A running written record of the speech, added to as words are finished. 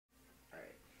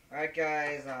Alright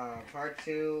guys, part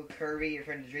 2, Kirby,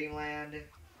 return to Dreamland.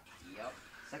 Yup.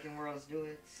 Second world, let's do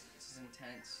it. This is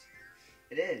intense.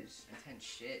 It is. Intense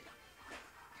shit.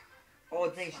 Oh, I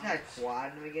think she had a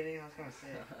quad in the beginning, I was gonna say.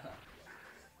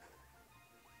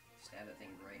 Stab that thing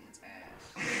right in its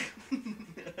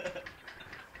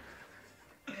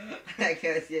ass. I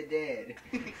guess you did.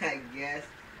 I guess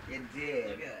you did.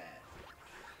 Look at that.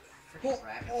 Freaking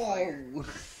rapid fire. Did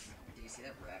you see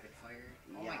that rapid fire?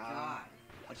 Oh my god.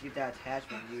 Once you get that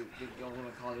attachment, you don't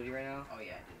want to Call of Duty right now? Oh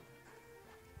yeah, I do.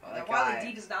 Oh, That that Wily guy.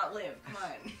 D does not live. Come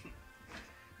on.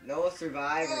 No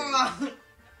survivors. Oh, the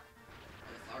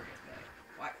flower gets back.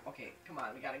 Why? Okay, come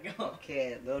on, we gotta go.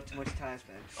 Okay, a little too much time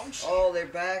spent. Oh, shit. Oh, they're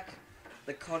back.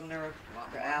 The cutting their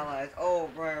What? allies. Oh,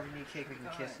 bro, we need cake, we can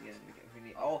God. kiss again. We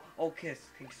need, oh, kiss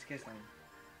them.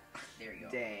 There you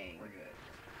go. Dang. We're good.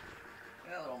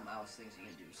 That little mouse thinks he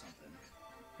can do something.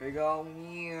 Here we go.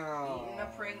 Meow. Eating a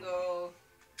Pringle.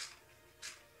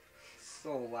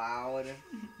 So loud.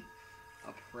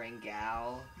 A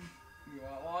Pringle. You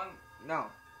want one? No.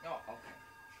 No. Okay.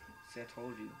 See, I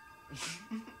told you.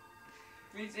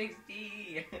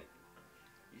 360.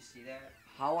 You see that?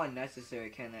 How unnecessary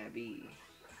can that be?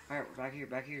 Alright, back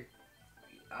here.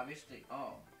 Obviously.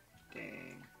 Oh.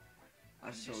 Dang. I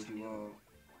You just showed you knew. all.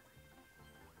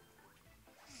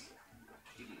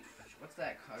 Dude, what's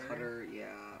that? Cutter? Cutter,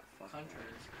 yeah. Fuck Hunter.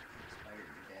 that. Spider,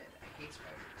 you're dead. I hate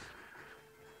spiders.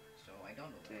 So I don't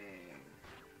know that. Dang.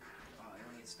 Oh, I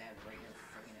don't get stabbed right in your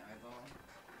freaking eyeball.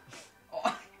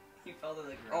 Oh, you fell to the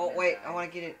ground. Oh, and wait, died. I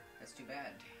want to get it. That's too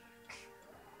bad.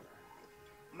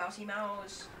 Mousy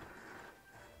mouse.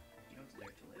 You don't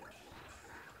deserve to live.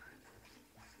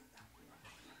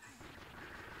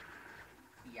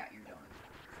 Yeah, you're done.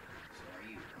 So are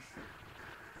you.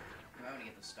 You might want to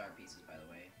get those star pieces, by the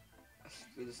way.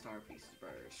 Screw the star pieces,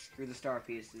 brother. Screw the star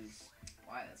pieces.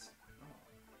 Why? That's. Oh.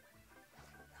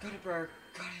 Got it, bro.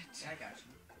 Got it. Yeah, I got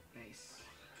you. Nice.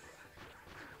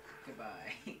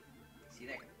 Goodbye. See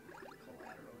that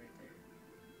collateral right there?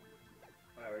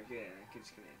 Alright, we're good.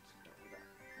 Just kidding.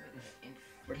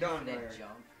 We're done, infinite Byron.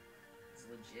 jump. It's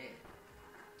legit.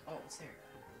 Oh, it's there.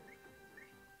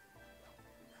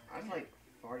 I like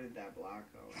farted that block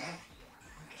though.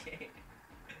 Okay.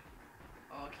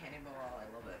 Oh, cannonball! I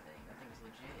love that thing. That thing's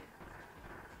legit.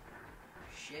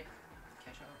 Shit.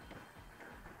 Catch up.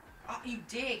 Oh, you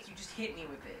dick! You just hit me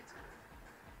with it.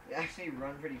 You actually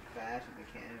run pretty fast with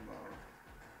the cannonball.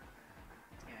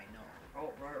 Yeah, I know.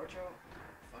 Oh, right, watch out.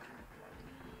 Fucking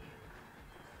bloody.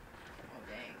 Oh,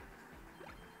 dang.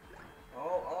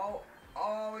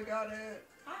 Oh, we got it.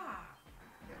 Ah!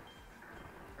 Yeah.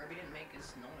 Kirby didn't make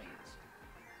his noise.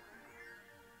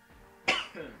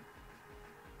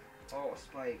 Oh,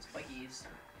 spikes. Spikies.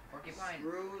 Porcupine.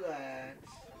 Screw that.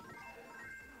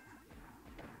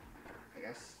 I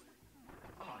guess.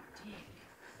 Oh, dick.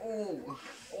 Oh.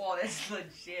 Oh, that's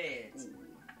legit. Ooh.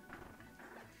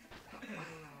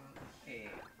 Hey,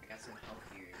 I got some health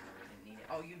here. I didn't need it.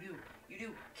 Oh, you do. You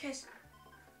do. Kiss.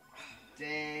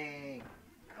 Dang.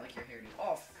 I like your hairdo.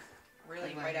 Oh, really?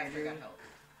 Like my Right after I got hairdo? health.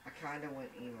 I kinda went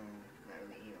emo. Not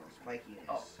really emo. Spikiness.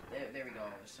 Oh, there we go.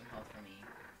 There's some health for me.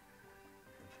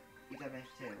 Eat that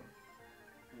mashed potato.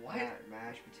 What?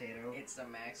 Mashed potato. It's a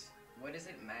max. What is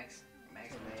it? Max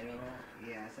Tomato.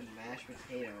 Yeah, it's a mashed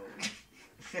potato.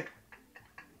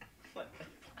 What the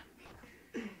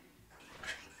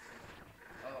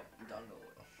Oh, Dungle.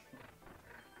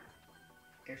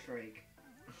 Airstrike.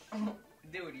 Oh,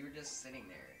 dude, you were just sitting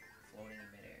there, floating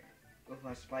in midair. With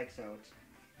my spikes out.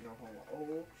 No homo.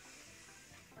 Oh.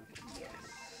 Yes.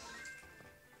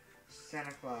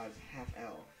 Santa Claus, half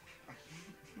elf.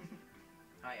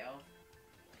 Hi, Elf.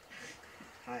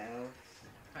 Hi elf.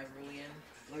 Hyrulean.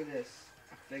 Look at this.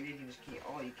 I figured you can just keep.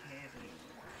 Oh, you can't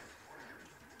anymore.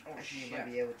 Oh, Actually, you shit.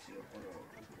 might be able to. Hold on.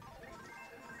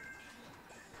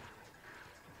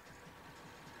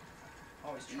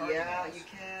 Oh, he's charging Yeah, us. you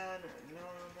can. No.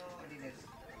 I need this.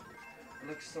 It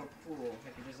looks so cool.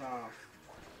 If it is off.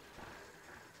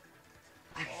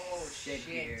 Oh, shit,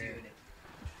 here. dude.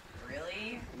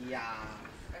 Really? Yeah.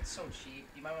 That's so cheap.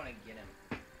 You might want to get him.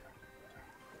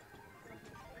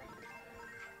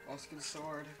 Let's get a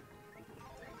sword.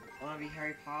 I want to be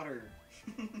Harry Potter.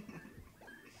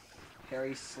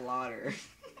 Harry Slaughter.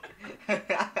 Oh,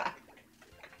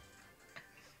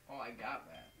 I got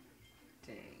that.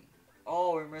 Dang.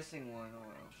 Oh, we're missing one. Oh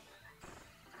well.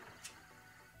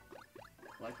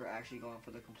 Like we're actually going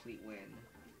for the complete win.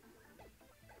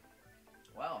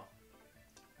 Well.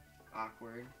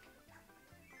 Awkward.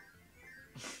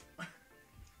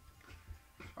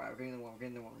 Alright, we're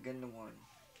getting the one.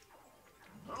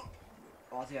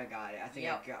 Oh, I think I got it. I think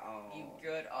Yep. I got. Oh. You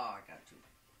good? Oh, I got two.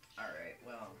 Alright,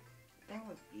 well. That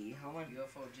was E. How much?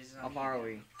 UFO jizzes on How me far are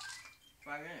again. we?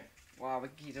 5 minutes. Wow, we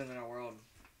can keep doing it in our world.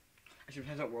 Actually,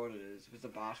 depends what world it is. If it's a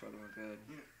boss world, we're good.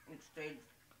 It's stage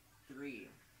 3.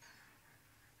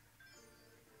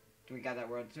 We got that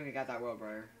world. We got that world,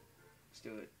 brother. Let's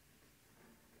do it.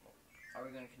 Are we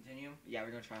gonna continue? Yeah,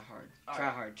 we're gonna try hard. All Try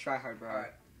right. hard. Try hard, bro.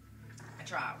 Alright. I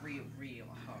try real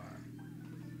hard.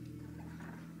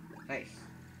 Nice.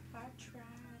 I tried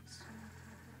so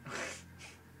hard.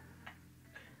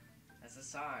 That's a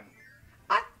song.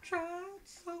 I tried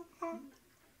so hard.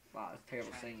 Wow, that's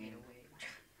terrible Try to singing. get away.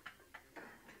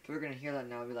 If we're gonna hear that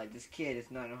now, we'll be like, this kid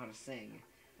does not know how to sing.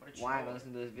 What a Why am I troll.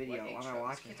 listening to this video? What a Why am I troll.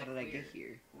 watching? This How kid's did a I get queer.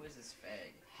 here? Who is this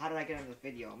fag? How did I get on this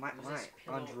video? Am I Who's this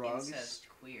on pillow drugs? incest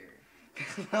queer?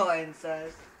 No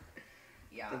incest.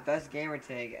 Yeah. The best gamer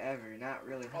tag ever. Not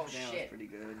really. Oh, That was shit. pretty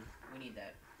good. We need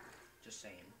that. Just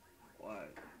saying.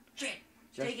 What? Shit!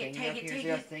 Just Take it, thinking take up it, here? take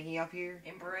Just it. thinking up here?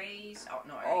 Embrace. Oh,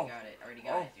 no, I Oh. already got it. I already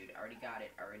got Oh. it, dude. I already got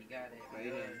it. I already got it. No, We're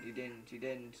you good. didn't. You didn't. You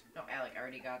didn't. No, Alec, I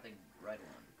already got the red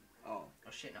one. Oh.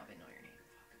 Oh, shit, now they know your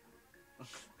name.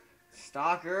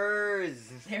 Stalkers!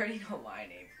 They already know my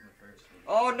name from the first video.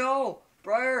 Oh no!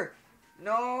 Briar!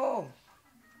 No!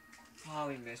 Oh,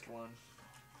 we missed one.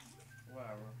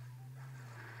 Whatever.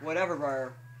 Whatever,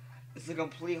 Briar. It's a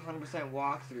complete 100%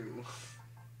 walkthrough.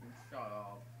 Shut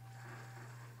up.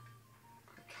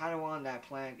 Kinda wanted that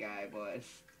plant guy, but...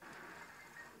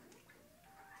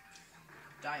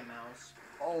 Die, mouse.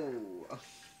 Oh!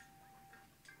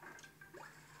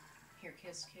 Here,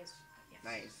 kiss, kiss. Yes.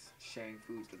 Nice. Sharing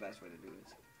food's the best way to do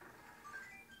it.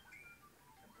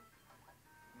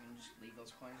 I'm gonna just leave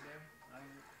those coins there.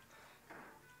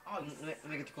 Oh, you Let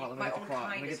me get the quad. Let me my get the own quad. Let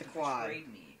me kindness get the quad.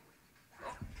 betrayed me.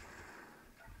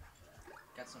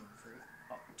 Got some fruit.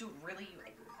 Oh, dude, really?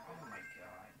 Oh my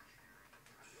god.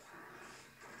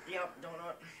 Yep,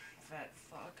 donut. Fat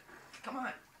fuck. Come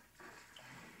on.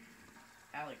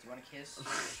 Alec, do you want a kiss?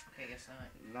 Okay, I guess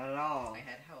not. Not at all. I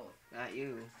had health. Not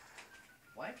you.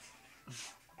 What?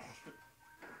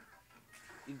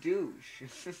 You douche.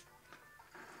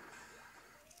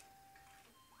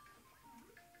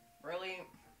 Really?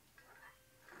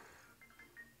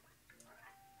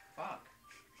 Fuck.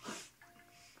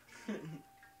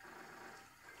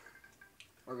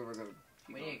 We're good, we're good.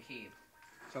 Keep We going. need a key.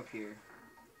 It's up here.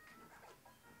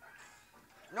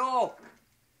 No!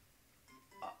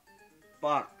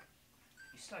 Fuck.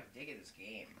 You suck dick at this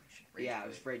game. You should rage Yeah, I quit.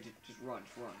 was afraid. Just run,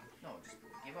 just run. No, just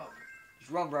give up. Just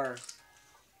run, bro.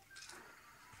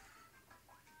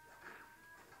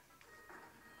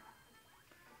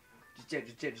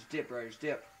 Just dip, bro. Just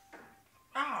dip.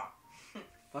 Ah!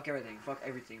 Fuck everything,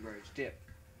 bro. Just dip.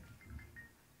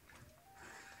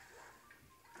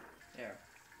 There.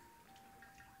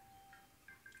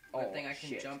 Oh, Good thing I can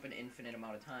shit. jump an infinite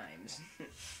amount of times.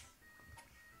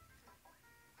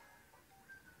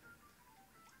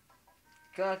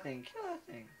 Kill that thing, kill that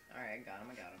thing. Alright, I got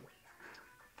him.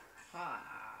 Ha!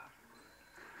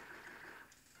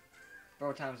 Bro,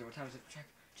 what time is it?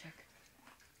 Check.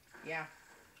 Yeah.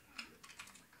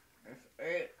 It's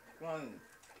 8 1.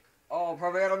 Oh,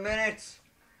 probably got a minute.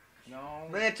 No.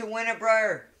 Minute to win it,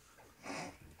 bro.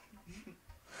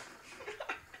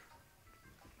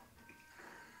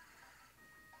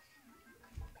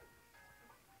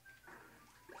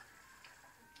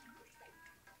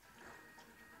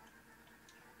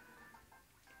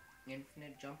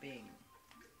 Infinite jumping.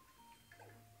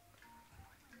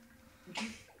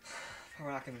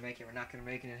 We're not gonna make it. We're not gonna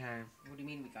make it in time. What do you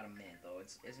mean we got a minute though?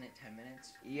 Isn't it 10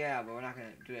 minutes? Yeah, but we're not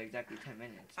gonna do it exactly 10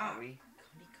 minutes, are we?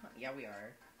 Yeah, we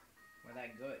are. We're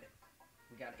that good.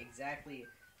 We got exactly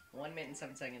 1 minute and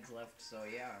 7 seconds left, so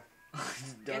yeah.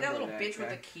 Get that little bitch with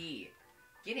the key.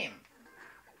 Get him.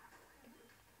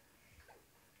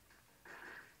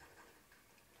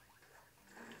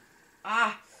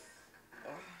 Ah!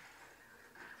 Oh.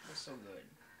 That's so good.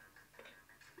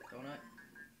 Donut?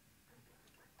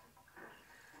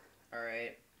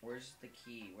 Alright, where's the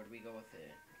key? Where do we go with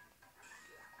it?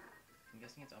 I'm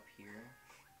guessing it's up here.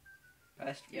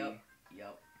 Best be. Yep.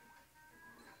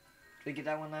 Did we get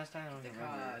that one last time? I don't The remember.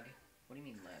 cog. What do you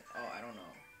mean let? Oh, I don't know.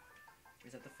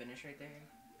 Is that the finish right there?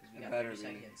 Because we It got better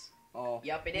 30 be. seconds. Oh.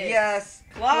 Yep, it is. Yes!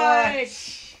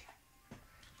 Clutch!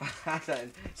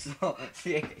 So,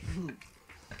 yeah.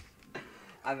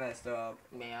 I messed up.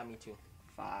 Man, me too.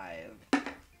 5.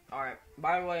 Alright,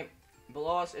 by the way,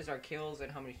 below us is our kills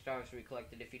and how many stars we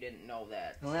collected if you didn't know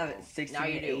that. We only have So, 16 now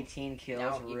you and do. 18 kills,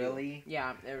 Now you do. really?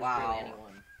 Yeah, there was Wow. barely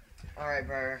anyone. Alright,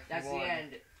 bro. That's the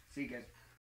end. See you guys.